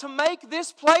want to make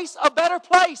this place a better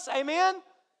place. Amen?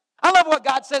 I love what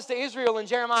God says to Israel in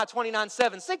Jeremiah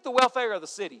 29:7. Seek the welfare of the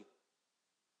city.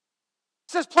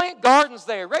 It says plant gardens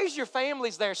there. Raise your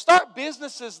families there. Start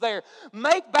businesses there.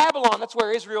 Make Babylon, that's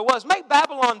where Israel was, make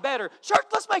Babylon better. Church,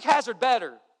 let's make Hazard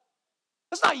better.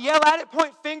 Let's not yell at it,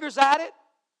 point fingers at it.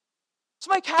 Let's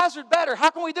make Hazard better. How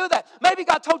can we do that? Maybe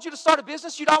God told you to start a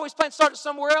business. You'd always plan to start it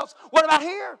somewhere else. What about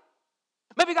here?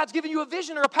 Maybe God's given you a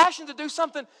vision or a passion to do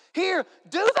something here.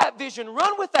 Do that vision.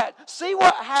 Run with that. See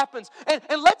what happens.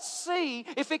 And let's see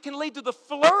if it can lead to the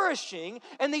flourishing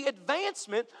and the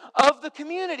advancement of the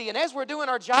community. And as we're doing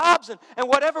our jobs and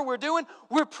whatever we're doing,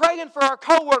 we're praying for our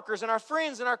coworkers and our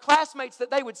friends and our classmates that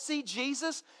they would see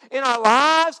Jesus in our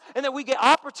lives and that we get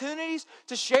opportunities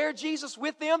to share Jesus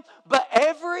with them. But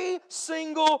every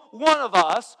single one of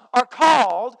us are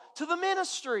called to the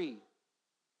ministry.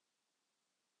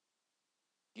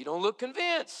 You don't look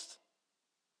convinced.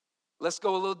 Let's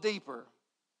go a little deeper.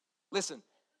 Listen,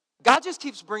 God just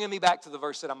keeps bringing me back to the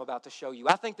verse that I'm about to show you.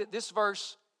 I think that this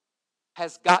verse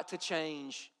has got to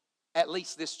change at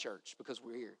least this church because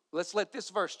we're here. Let's let this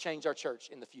verse change our church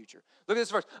in the future. Look at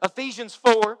this verse. Ephesians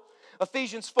 4,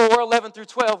 11 through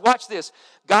 12. Watch this.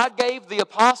 God gave the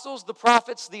apostles, the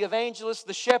prophets, the evangelists,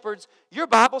 the shepherds. Your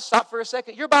Bible, stop for a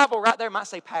second. Your Bible right there might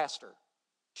say pastor.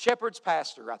 Shepherd's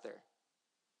pastor right there.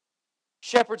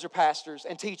 Shepherds are pastors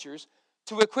and teachers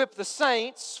to equip the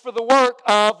saints for the work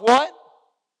of what?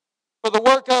 For the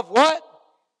work of what?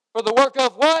 For the work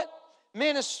of what?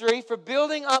 Ministry, for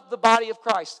building up the body of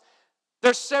Christ.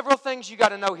 There's several things you got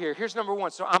to know here. Here's number one.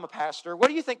 So I'm a pastor. What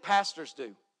do you think pastors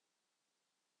do?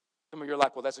 Some of you are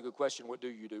like, well, that's a good question. What do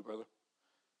you do, brother?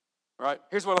 Right?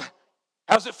 Here's what.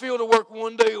 How's it feel to work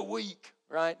one day a week?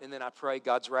 Right? And then I pray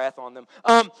God's wrath on them.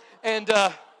 And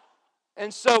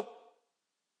so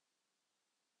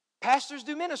pastors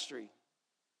do ministry.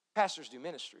 Pastors do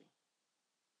ministry.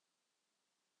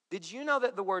 Did you know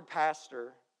that the word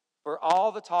pastor, for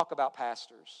all the talk about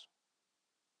pastors,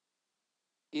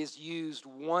 is used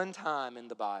one time in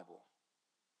the Bible?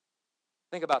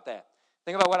 Think about that.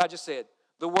 Think about what I just said.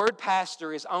 The word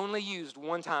pastor is only used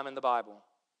one time in the Bible.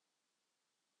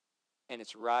 And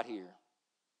it's right here.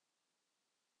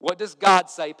 What does God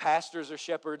say pastors or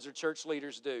shepherds or church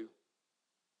leaders do?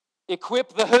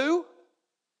 Equip the who?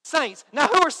 Saints. Now,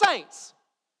 who are saints?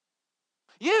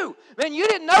 You. Man, you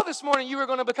didn't know this morning you were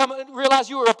going to realize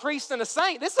you were a priest and a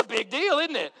saint. This is a big deal,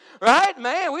 isn't it? Right?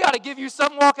 Man, we ought to give you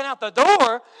something walking out the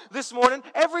door this morning.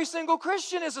 Every single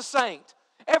Christian is a saint.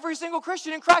 Every single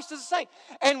Christian in Christ is a saint.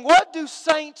 And what do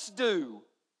saints do?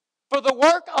 For the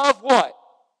work of what?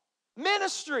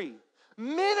 Ministry.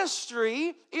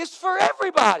 Ministry is for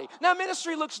everybody. Now,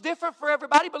 ministry looks different for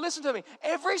everybody, but listen to me.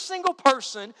 Every single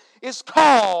person is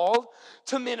called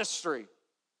to ministry.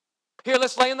 Here,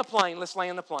 let's lay in the plane. Let's lay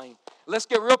in the plane. Let's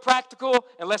get real practical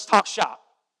and let's talk shop.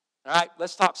 All right?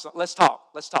 Let's talk.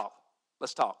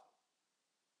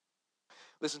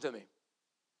 Listen to me.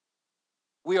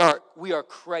 We are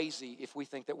crazy if we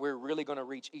think that we're really going to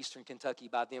reach Eastern Kentucky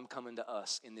by them coming to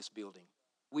us in this building.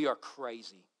 We are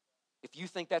crazy. If you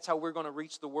think that's how we're going to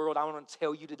reach the world, I want to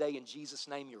tell you today in Jesus'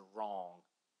 name, you're wrong.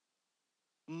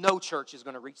 No church is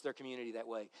going to reach their community that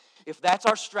way. If that's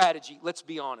our strategy, let's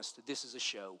be honest, this is a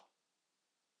show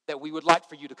that we would like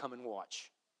for you to come and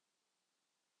watch.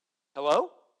 Hello?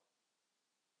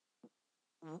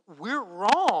 We're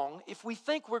wrong if we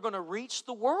think we're going to reach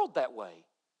the world that way.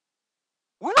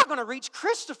 We're not going to reach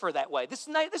Christopher that way. This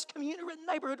community,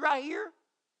 neighborhood right here,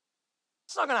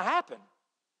 it's not going to happen.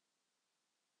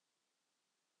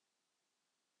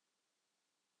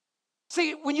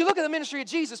 See, when you look at the ministry of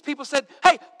Jesus, people said,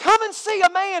 hey, come and see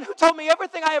a man who told me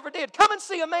everything I ever did. Come and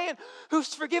see a man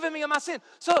who's forgiven me of my sin.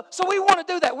 So we want to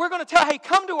do that. We're going to tell, hey,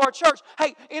 come to our church.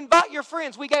 Hey, invite your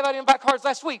friends. We gave out invite cards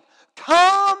last week.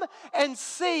 Come and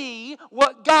see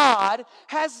what God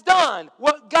has done,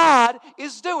 what God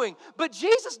is doing. But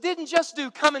Jesus didn't just do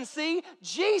come and see.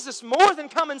 Jesus, more than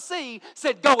come and see,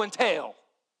 said go and tell.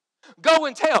 Go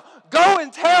and tell. Go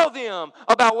and tell them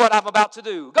about what I'm about to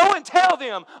do. Go and tell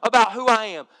them about who I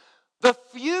am. The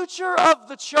future of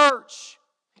the church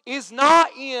is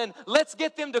not in, let's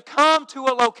get them to come to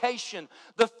a location.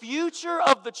 The future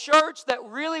of the church that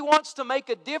really wants to make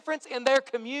a difference in their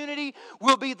community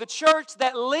will be the church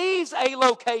that leaves a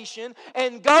location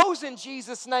and goes in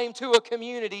Jesus' name to a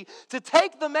community to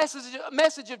take the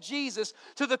message of Jesus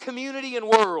to the community and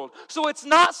world. So it's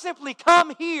not simply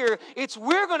come here, it's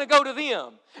we're going to go to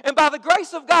them. And by the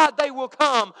grace of God, they will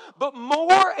come. But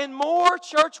more and more,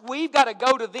 church, we've got to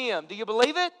go to them. Do you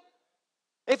believe it?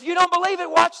 If you don't believe it,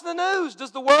 watch the news.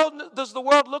 Does the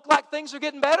world look like things are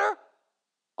getting better?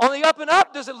 On the up and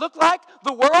up, does it look like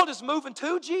the world is moving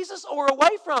to Jesus or away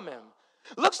from Him?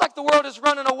 It looks like the world is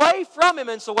running away from Him,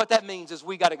 and so what that means is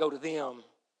we got to go to them.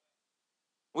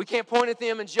 We can't point at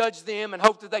them and judge them and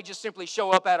hope that they just simply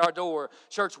show up at our door.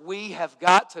 Church, we have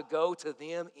got to go to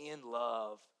them in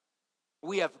love.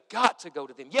 We have got to go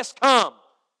to them. Yes, come.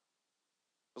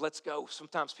 But let's go.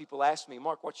 Sometimes people ask me,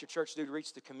 Mark, what's your church do to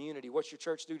reach the community? What's your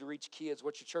church do to reach kids?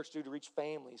 What's your church do to reach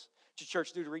families? What's your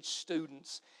church do to reach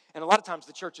students? And a lot of times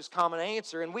the church's common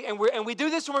answer, and we do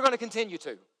this and we're going to continue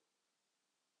to.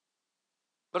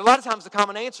 But a lot of times the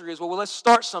common answer is, well, let's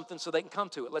start something so they can come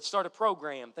to it. Let's start a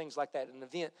program, things like that, an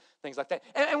event, things like that.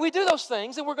 And we do those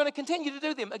things, and we're going to continue to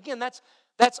do them. Again, that's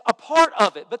a part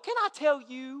of it. But can I tell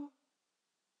you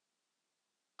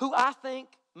who I think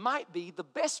might be the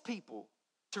best people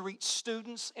to reach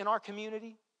students in our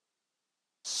community?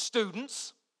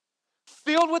 Students,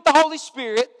 filled with the Holy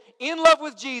Spirit, in love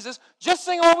with Jesus, just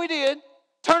singing what we did,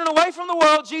 turning away from the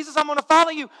world. Jesus, I'm going to follow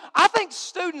you. I think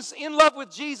students in love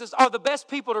with Jesus are the best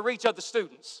people to reach other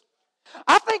students.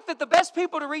 I think that the best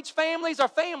people to reach families are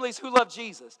families who love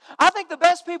Jesus. I think the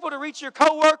best people to reach your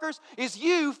coworkers is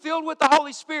you filled with the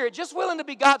Holy Spirit, just willing to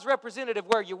be God's representative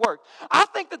where you work. I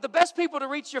think that the best people to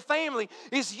reach your family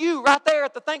is you right there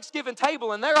at the Thanksgiving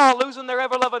table, and they're all losing their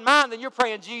ever-loving mind, and you're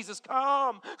praying, Jesus,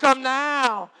 come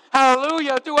now.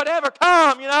 Hallelujah, do whatever,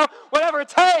 come, whatever it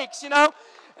takes,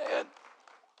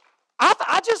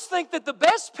 I just think that the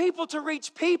best people to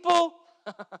reach people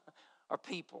are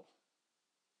people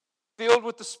filled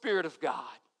with the Spirit of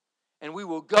God. And we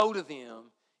will go to them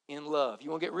in love.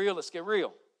 You want to get real? Let's get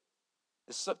real.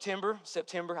 It's September.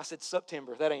 I said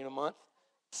September. That ain't a month.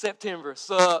 September.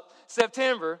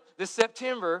 This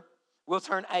September, we'll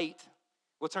turn 8.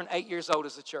 We'll turn 8 years old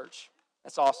as a church.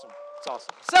 That's awesome. It's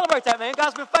awesome. Celebrate that, man.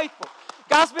 God's been faithful.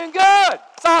 God's been good.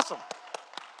 It's awesome.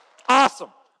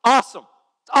 Awesome.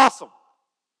 It's awesome.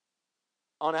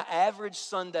 On an average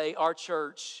Sunday, our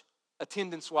church,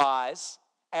 attendance-wise,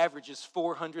 averages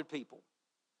 400 people.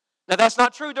 Now, that's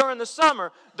not true during the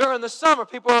summer. During the summer,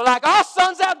 people are like, oh,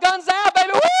 sun's out, guns out,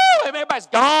 baby, woo! And everybody's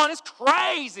gone. It's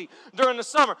crazy during the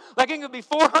summer. Like, it could be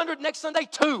 400 next Sunday,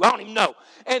 2. I don't even know.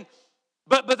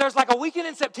 But there's like a weekend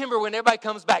in September when everybody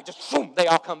comes back. Just, boom, they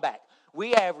all come back.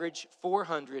 We average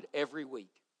 400 every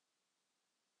week.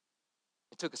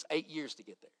 It took us 8 years to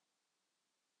get there.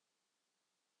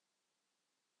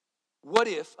 What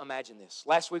if, imagine this,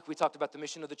 last week we talked about the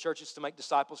mission of the church is to make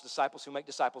disciples, disciples who make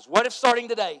disciples. What if starting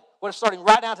today, starting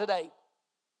right now today,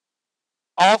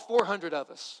 all 400 of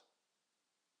us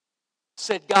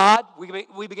said, God,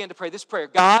 we began to pray this prayer,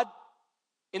 God,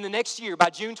 in the next year, by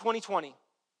June 2020,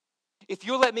 if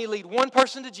you'll let me lead one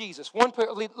person to Jesus,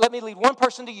 let me lead one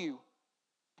person to you,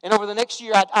 and over the next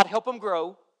year I'd help them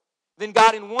grow, then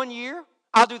God, in 1 year,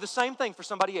 I'll do the same thing for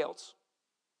somebody else.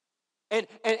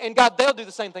 And God, they'll do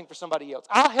the same thing for somebody else.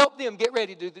 I'll help them get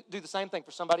ready to do the same thing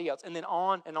for somebody else. And then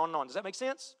on and on and on. Does that make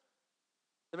sense? Does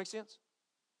that make sense?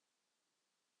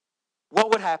 What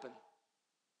would happen?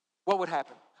 What would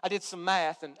happen? I did some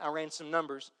math and I ran some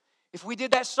numbers. If we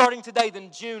did that starting today, then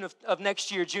June of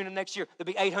next year, there'd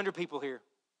be 800 people here.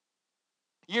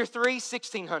 Year 3,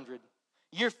 1,600.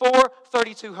 Year 4,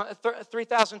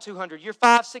 3,200. Year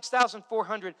 5,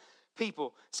 6,400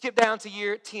 people. Skip down to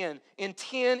year 10. In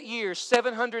 10 years,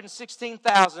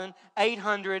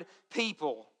 716,800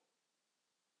 people.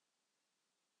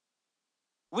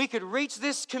 We could reach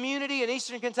this community in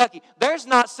eastern Kentucky. There's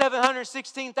not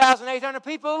 716,800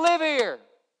 people who live here.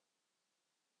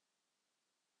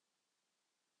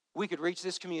 We could reach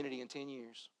this community in 10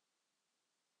 years.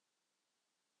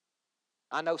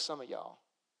 I know some of y'all.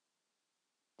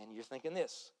 And you're thinking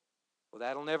this. Well,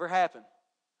 that'll never happen.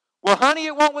 Well, honey,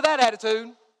 it won't with that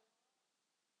attitude.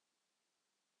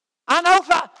 I know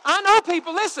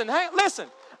people. Listen.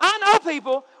 I know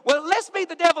people. Well, let's be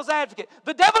the devil's advocate.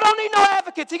 The devil don't need no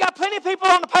advocates. He got plenty of people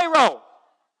on the payroll.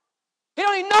 He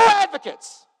don't need no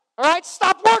advocates. All right?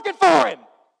 Stop working for him.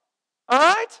 All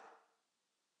right?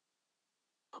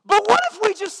 But what if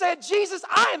we just said, Jesus,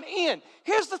 I am in.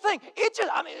 Here's the thing.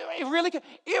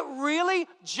 It really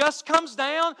just comes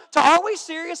down to, are we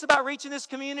serious about reaching this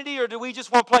community, or do we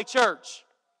just want to play church?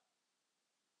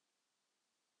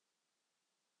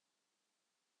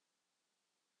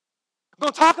 We're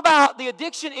going to talk about the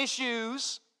addiction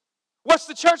issues. What's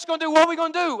the church going to do? What are we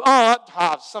going to do?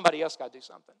 Oh, somebody else got to do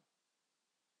something.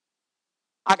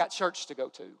 I got church to go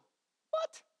to.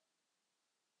 What?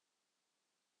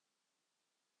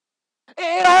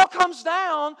 It all comes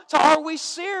down to, are we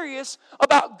serious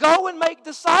about go and make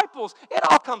disciples? It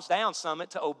all comes down,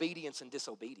 Summit, to obedience and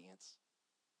disobedience.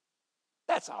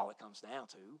 That's all it comes down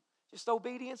to. Just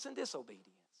obedience and disobedience.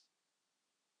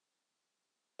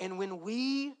 And when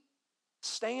we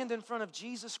stand in front of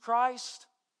Jesus Christ,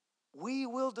 we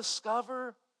will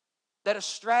discover that a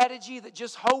strategy that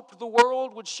just hoped the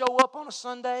world would show up on a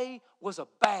Sunday was a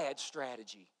bad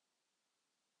strategy.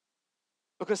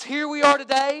 Because here we are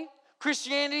today.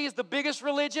 Christianity is the biggest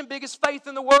religion, biggest faith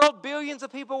in the world. Billions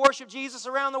of people worship Jesus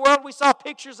around the world. We saw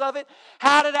pictures of it.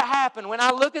 How did it happen? When I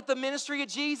look at the ministry of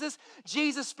Jesus,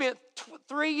 Jesus spent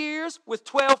 3 years with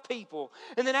 12 people.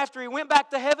 And then after he went back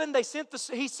to heaven, he sent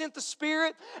the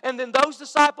Spirit. And then those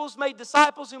disciples made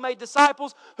disciples who made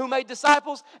disciples who made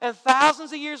disciples. And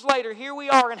thousands of years later, here we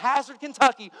are in Hazard,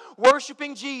 Kentucky,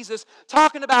 worshiping Jesus,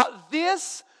 talking about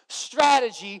this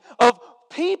strategy of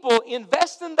people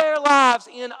investing their lives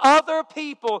in other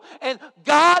people, and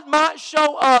God might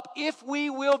show up if we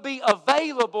will be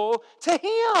available to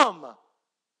Him.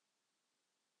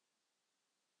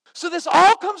 So this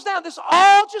all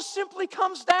just simply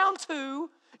comes down to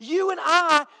you and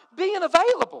I being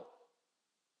available.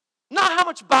 Not how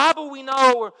much Bible we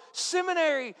know or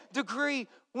seminary degree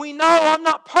we know. I'm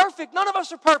not perfect. None of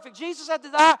us are perfect. Jesus had to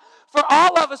die for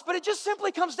all of us, but it just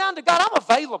simply comes down to, God, I'm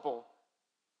available.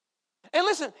 And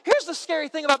listen, here's the scary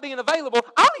thing about being available.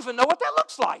 I don't even know what that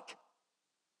looks like.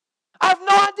 I have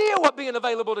no idea what being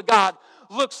available to God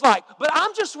looks like. But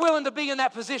I'm just willing to be in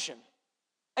that position.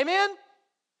 Amen?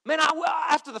 Man,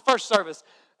 after the first service,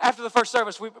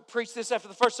 we preached this after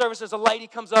the first service. There's a lady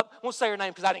comes up. I won't say her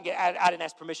name because I didn't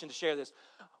ask permission to share this.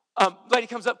 Lady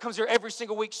comes here every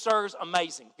single week, serves,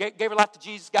 amazing. Gave her life to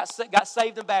Jesus, got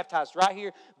saved and baptized right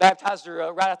here. Baptized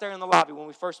her right out there in the lobby when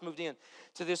we first moved in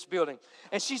to this building.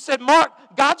 And she said, Mark,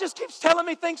 God just keeps telling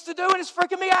me things to do and it's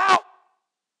freaking me out.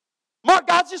 Mark,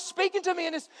 God's just speaking to me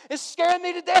and it's scaring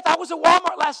me to death. I was at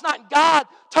Walmart last night and God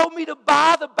told me to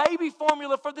buy the baby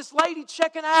formula for this lady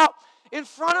checking out in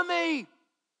front of me.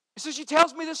 So she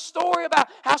tells me this story about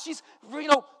how she's,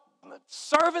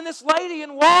 serving this lady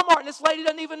in Walmart, and this lady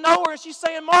doesn't even know her, and she's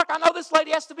saying, Mark, I know this lady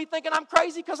has to be thinking I'm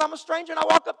crazy because I'm a stranger, and I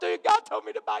walk up to you, God told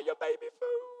me to buy your baby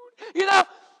food,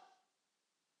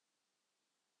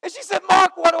 And she said,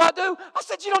 Mark, what do? I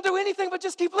said, you don't do anything but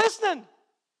just keep listening.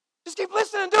 Just keep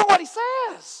listening and doing what he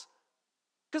says.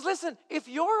 Because listen, if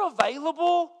you're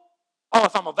available,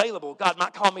 if I'm available, God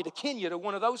might call me to Kenya, to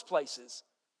one of those places.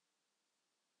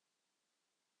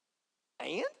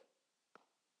 And?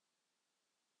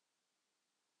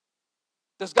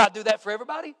 Does God do that for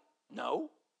everybody?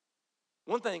 No.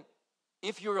 One thing,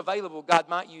 if you're available, God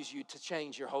might use you to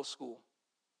change your whole school.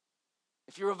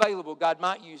 If you're available, God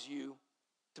might use you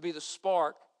to be the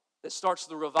spark that starts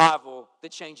the revival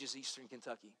that changes Eastern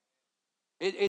Kentucky.